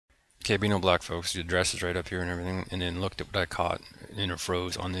Okay, Beanoblack, folks. The address is right up here and everything. And then looked at what I caught and it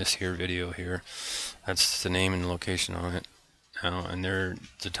froze on this here video here. That's the name and the location on it. Now, and there's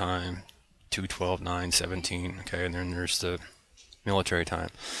the time, 2:12:9:17. Okay, and then there's the military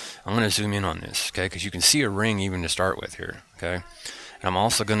time. I'm going to zoom in on this, okay, because you can see a ring even to start with here, okay. And I'm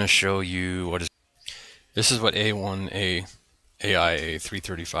also going to show you what is. This is what A1A AIA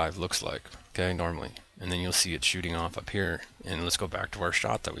 335 looks like, okay, normally. And then you'll see it shooting off up here. And let's go back to our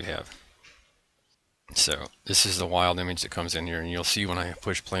shot that we have. So this is the wild image that comes in here, and you'll see when I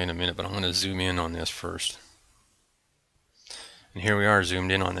push play in a minute, but I'm going to zoom in on this first. And here we are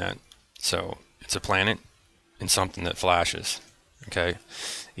zoomed in on that. So it's a planet and something that flashes, okay?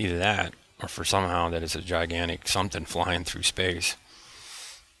 Either that, or for somehow that it's a gigantic something flying through space.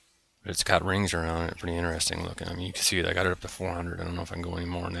 But it's got rings around it, pretty interesting looking. I mean, you can see it, I got it up to 400. I don't know if I can go any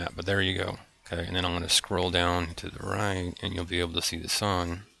more than that, but there you go. Okay, and then I'm going to scroll down to the right, and you'll be able to see the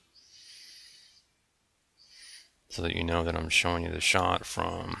sun, so that you know that I'm showing you the shot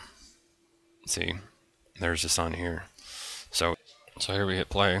from, see, there's the sun here. So here we hit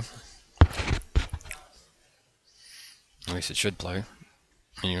play. At least it should play.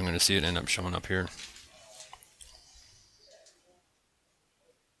 And you're going to see it end up showing up here.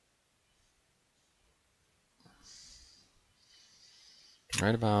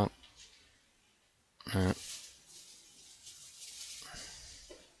 Right about that.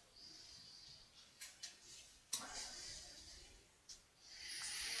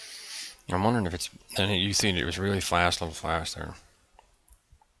 I'm wondering if it's, then you see it was really fast, little flash there.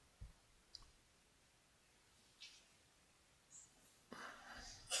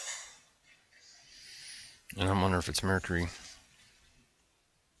 And I'm wondering if it's Mercury.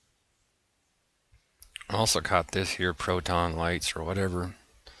 I also caught this here, proton lights or whatever,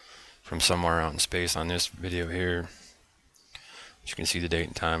 from somewhere out in space on this video here. You can see the date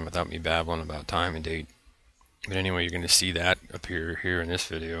and time without me babbling about time and date. But anyway, you're going to see that appear here in this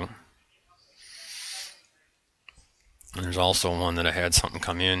video. And there's also one that I had something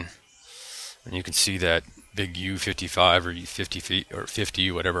come in, and you can see that big U-55 or 50 feet or 50,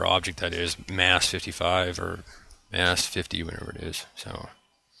 whatever object that is, mass 55 or mass 50, whatever it is. So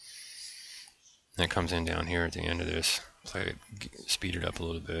that comes in down here at the end of this. Play it, speed it up a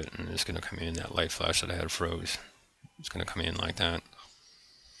little bit, and it's going to come in. That light flash that I had froze. It's going to come in like that.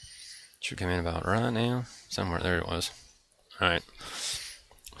 Should come in about right now, somewhere. There it was. All right.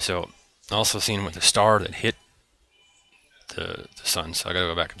 So also seen with the star that hit the sun, so I gotta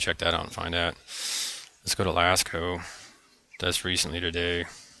go back and check that out and find out. Let's go to LASCO. That's recently today.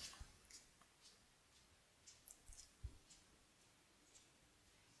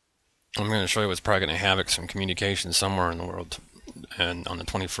 I'm going to show you what's probably going to havoc some communication somewhere in the world, and on the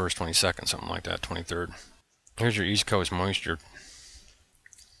 21st, 22nd, something like that, 23rd. Here's your East Coast moisture.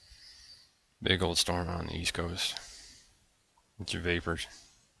 Big old storm on the East Coast. It's your vapors.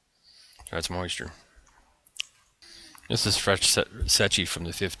 That's moisture. This is fresh Secchi from the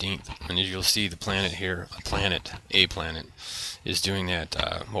 15th, and as you'll see, the planet here, a planet, is doing that,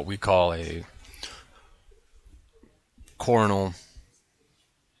 what we call a coronal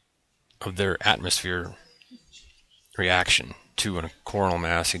of their atmosphere reaction to a coronal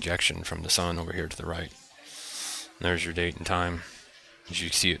mass ejection from the sun over here to the right. And there's your date and time, as you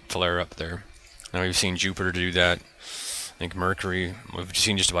see it flare up there. Now we've seen Jupiter do that. I think Mercury, we've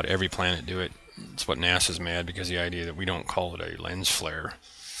seen just about every planet do it. It's what NASA's mad, because the idea that we don't call it a lens flare,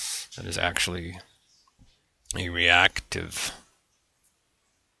 that is actually a reactive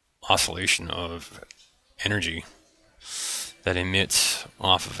oscillation of energy that emits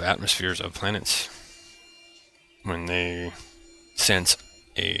off of atmospheres of planets when they sense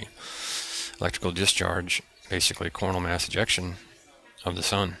a electrical discharge, basically coronal mass ejection of the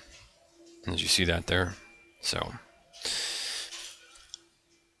sun. And as you see that there, so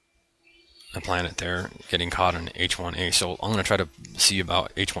the planet there getting caught in H1A. So I'm going to try to see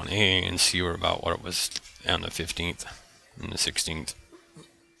about H1A and see about what it was on the 15th and the 16th.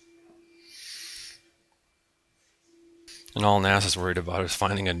 And all NASA's worried about is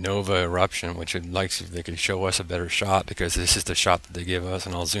finding a nova eruption, which would like if they could show us a better shot, because this is the shot that they give us.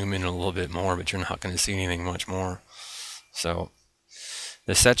 And I'll zoom in a little bit more, but you're not going to see anything much more. So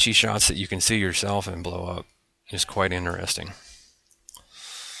the Secchi shots that you can see yourself and blow up is quite interesting.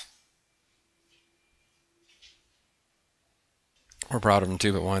 We're proud of them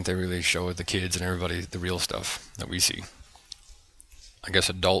too, but why don't they really show the kids and everybody the real stuff that we see? I guess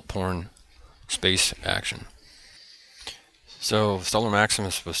adult porn space action. So Stellar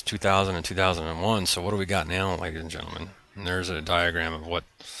Maximus was 2000 and 2001, so what do we got now, ladies and gentlemen? And there's a diagram of what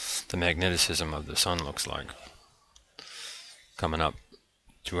the magneticism of the sun looks like coming up.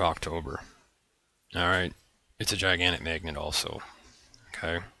 to October. All right, it's a gigantic magnet also.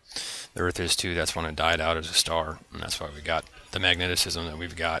 Okay, the Earth is too. That's when it died out as a star, and that's why we got the magneticism that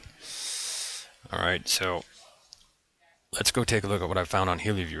we've got. All right, so let's go take a look at what I found on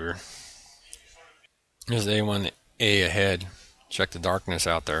HeliViewer. There's A1A ahead. Check the darkness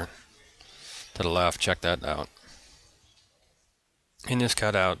out there to the left. Check that out. In this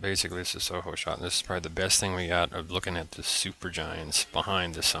cutout, basically, it's a SOHO shot. This is probably the best thing we got of looking at the supergiants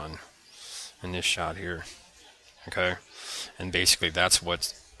behind the sun in this shot here. Okay, and basically that's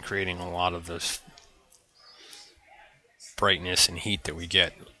what's creating a lot of this brightness and heat that we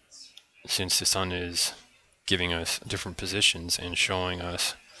get, since the sun is giving us different positions and showing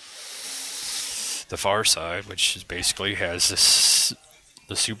us the far side, which is basically has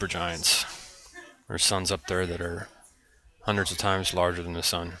the supergiants, or suns up there that are hundreds of times larger than the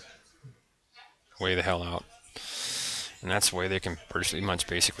sun, way the hell out. And that's the way they can pretty much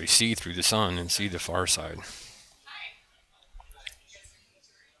basically see through the sun and see the far side.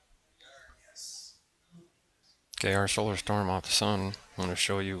 Okay, our solar storm off the sun. I want to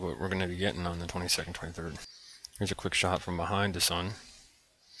show you what we're going to be getting on the 22nd, 23rd. Here's a quick shot from behind the sun.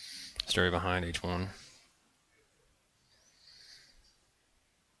 Stereo behind H1.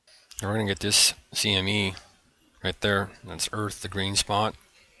 And we're going to get this CME right there. That's Earth, the green spot.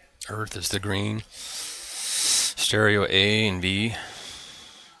 Earth is the green. Stereo A and B.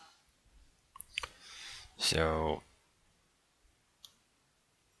 So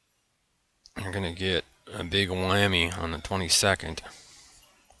you're going to get a big whammy on the 22nd.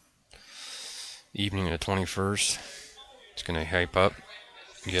 Evening of the 21st. It's going to hype up,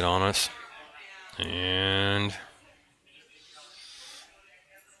 get on us. And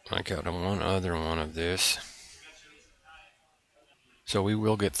I got one other one of this. So we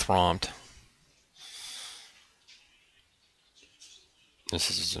will get thromped. This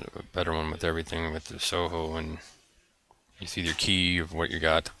is a better one with everything, with the SOHO, and you see your key of what you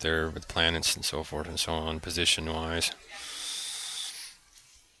got up there with planets and so forth and so on, position wise.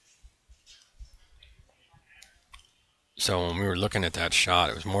 So when we were looking at that shot,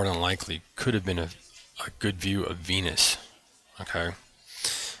 it was more than likely could have been a good view of Venus. Okay.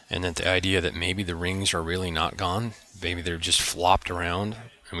 And that the idea that maybe the rings are really not gone, maybe they're just flopped around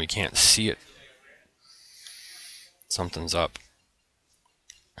and we can't see it. Something's up.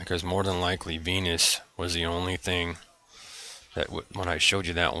 Because more than likely Venus was the only thing that when I showed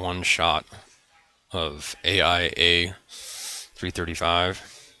you that one shot of AIA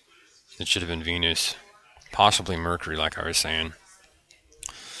 335, it should have been Venus, possibly Mercury, like I was saying.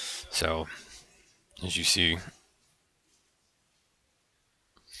 So, as you see,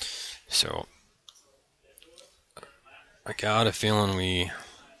 so I got a feeling we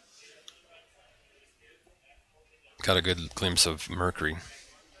got a good glimpse of Mercury.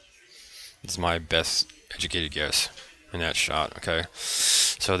 It's my best educated guess in that shot. Okay,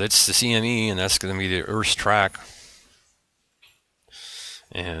 so that's the CME, and that's going to be the Earth's track,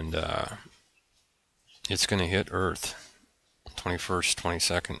 and it's going to hit Earth 21st,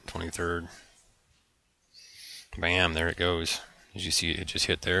 22nd, 23rd. Bam, there it goes. As you see, it just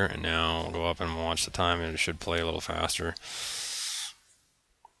hit there, and now we'll go up and watch the time, and it should play a little faster.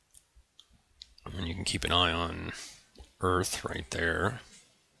 And you can keep an eye on Earth right there.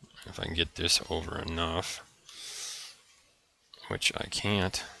 If I can get this over enough, which I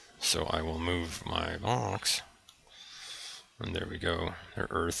can't, so I will move my box, and there we go. There,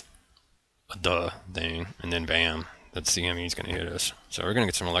 Earth, duh thing, and then bam, that CME is going to hit us. So we're going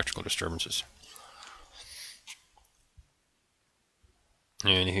to get some electrical disturbances.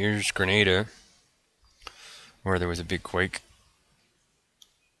 And here's Grenada, where there was a big quake.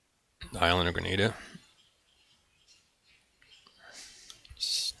 The island of Grenada.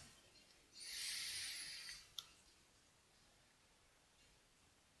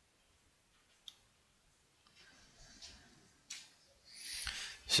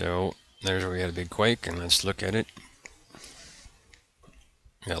 So there's where we had a big quake, and let's look at it.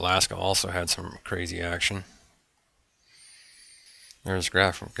 Alaska also had some crazy action. There's a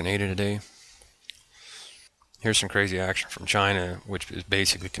graph from Grenada today. Here's some crazy action from China, which is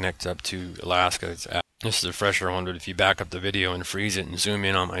basically connected up to Alaska. This is a fresher one, but if you back up the video and freeze it and zoom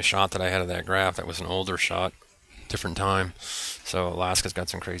in on my shot that I had of that graph, that was an older shot, different time. So Alaska's got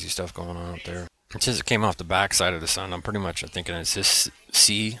some crazy stuff going on up there. And since it came off the back side of the sun, I'm pretty much thinking it's this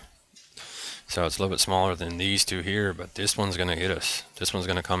C. So it's a little bit smaller than these two here, but this one's going to hit us. This one's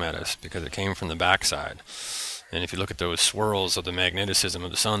going to come at us because it came from the back side. And if you look at those swirls of the magneticism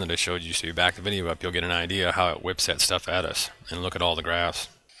of the sun that I showed you, so you back the video up, you'll get an idea how it whips that stuff at us. And look at all the graphs.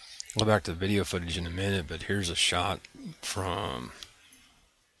 We'll go back to the video footage in a minute, but here's a shot from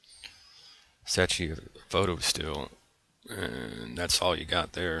set you a photo still, and that's all you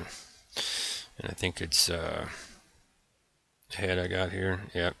got there. And I think it's head I got here.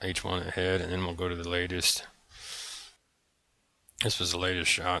 Yep, H1 ahead, and then we'll go to the latest. This was the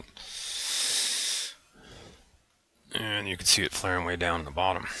latest shot, and you can see it flaring way down at the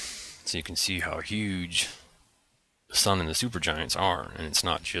bottom. So you can see how huge the sun and the supergiants are, and it's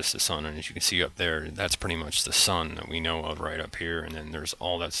not just the sun. And as you can see up there, that's pretty much the sun that we know of right up here, and then there's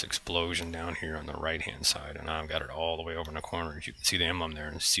all that explosion down here on the right hand side, and I've got it all the way over in the corner. As you can see the emblem there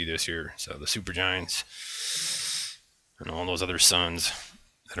and see this here. So the supergiants and all those other suns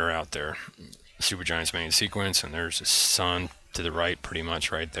that are out there, the supergiants main sequence, and there's the sun to the right pretty much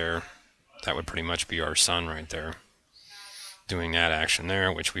right there. That would pretty much be our sun right there doing that action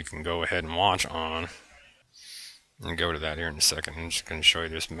there, which we can go ahead and watch on. And go to that here in a second. I'm just going to show you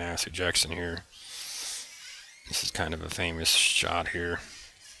this mass ejection here. This is kind of a famous shot here.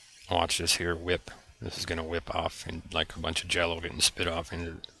 Watch this here whip. This is going to whip off and like a bunch of jello getting spit off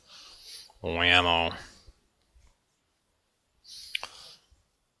into whammo.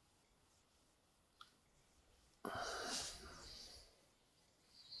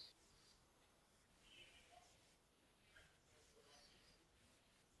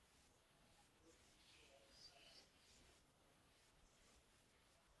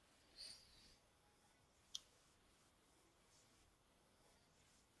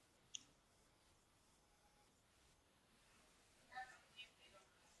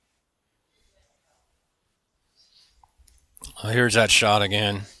 Here's that shot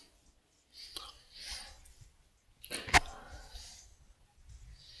again.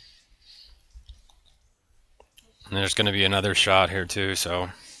 And there's going to be another shot here too, so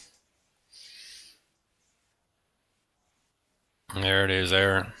there it is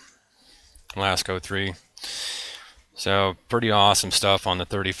there. Lasco 3. So pretty awesome stuff on the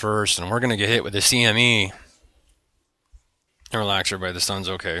 31st, and we're going to get hit with the CME. Relax everybody, the sun's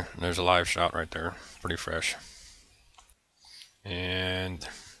okay. There's a live shot right there, pretty fresh. And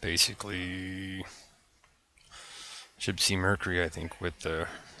basically should see Mercury, I think, with the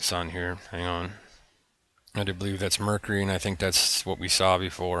sun here. Hang on. I do believe that's Mercury, and I think that's what we saw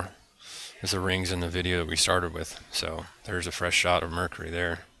before. There's the rings in the video that we started with. So there's a fresh shot of Mercury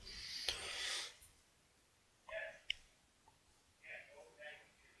there.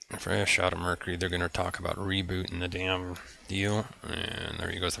 A fresh shot of Mercury. They're going to talk about rebooting the damn deal. And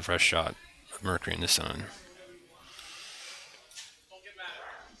there you go, the fresh shot of Mercury in the sun.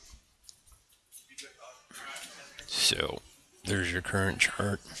 So there's your current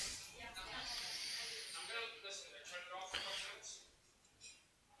chart.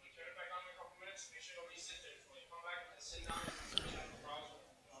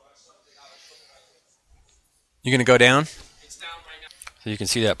 You gonna go down? So you can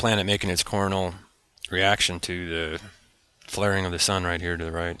see that planet making its coronal reaction to the flaring of the sun right here to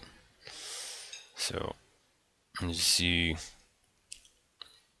the right. So you see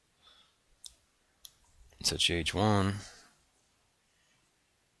it's at H1.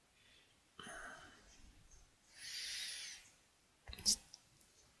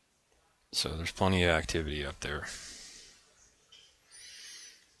 So there's plenty of activity up there.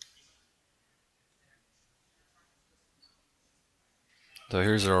 So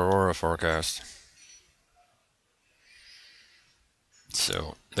here's our aurora forecast.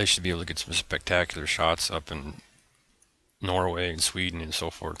 So they should be able to get some spectacular shots up in Norway and Sweden and so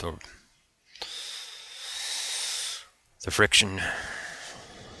forth. The friction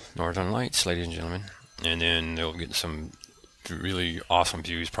northern lights, ladies and gentlemen. And then they'll get some really awesome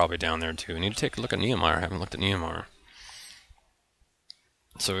views probably down there too. I need to take a look at Nehemiah. I haven't looked at Nehemiah.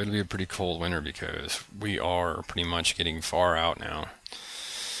 So it'll be a pretty cold winter because we are pretty much getting far out now.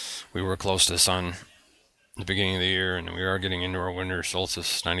 We were close to the sun at the beginning of the year, and we are getting into our winter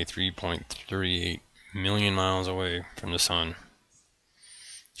solstice, 93.38 million miles away from the sun.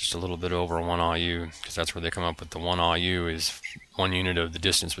 Just a little bit over 1 AU, because that's where they come up with the 1 AU is 1 unit of the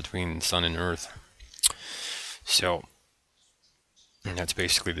distance between the sun and Earth. So, and that's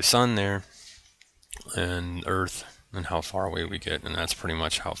basically the sun there, and Earth, and how far away we get, and that's pretty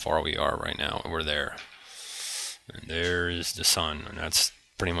much how far we are right now. We're there. And there is the sun, and that's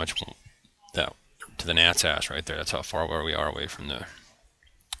pretty much that to the gnat's ass right there. That's how far we are away from the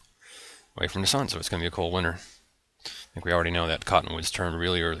sun. So it's going to be a cold winter. I think we already know that cottonwoods turn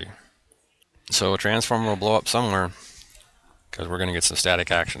really early. So a transformer will blow up somewhere because we're going to get some static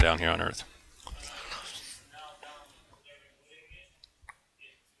action down here on Earth.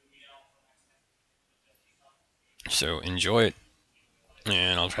 So enjoy it,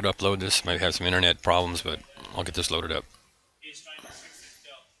 and I'll try to upload this. Might have some internet problems, but I'll get this loaded up.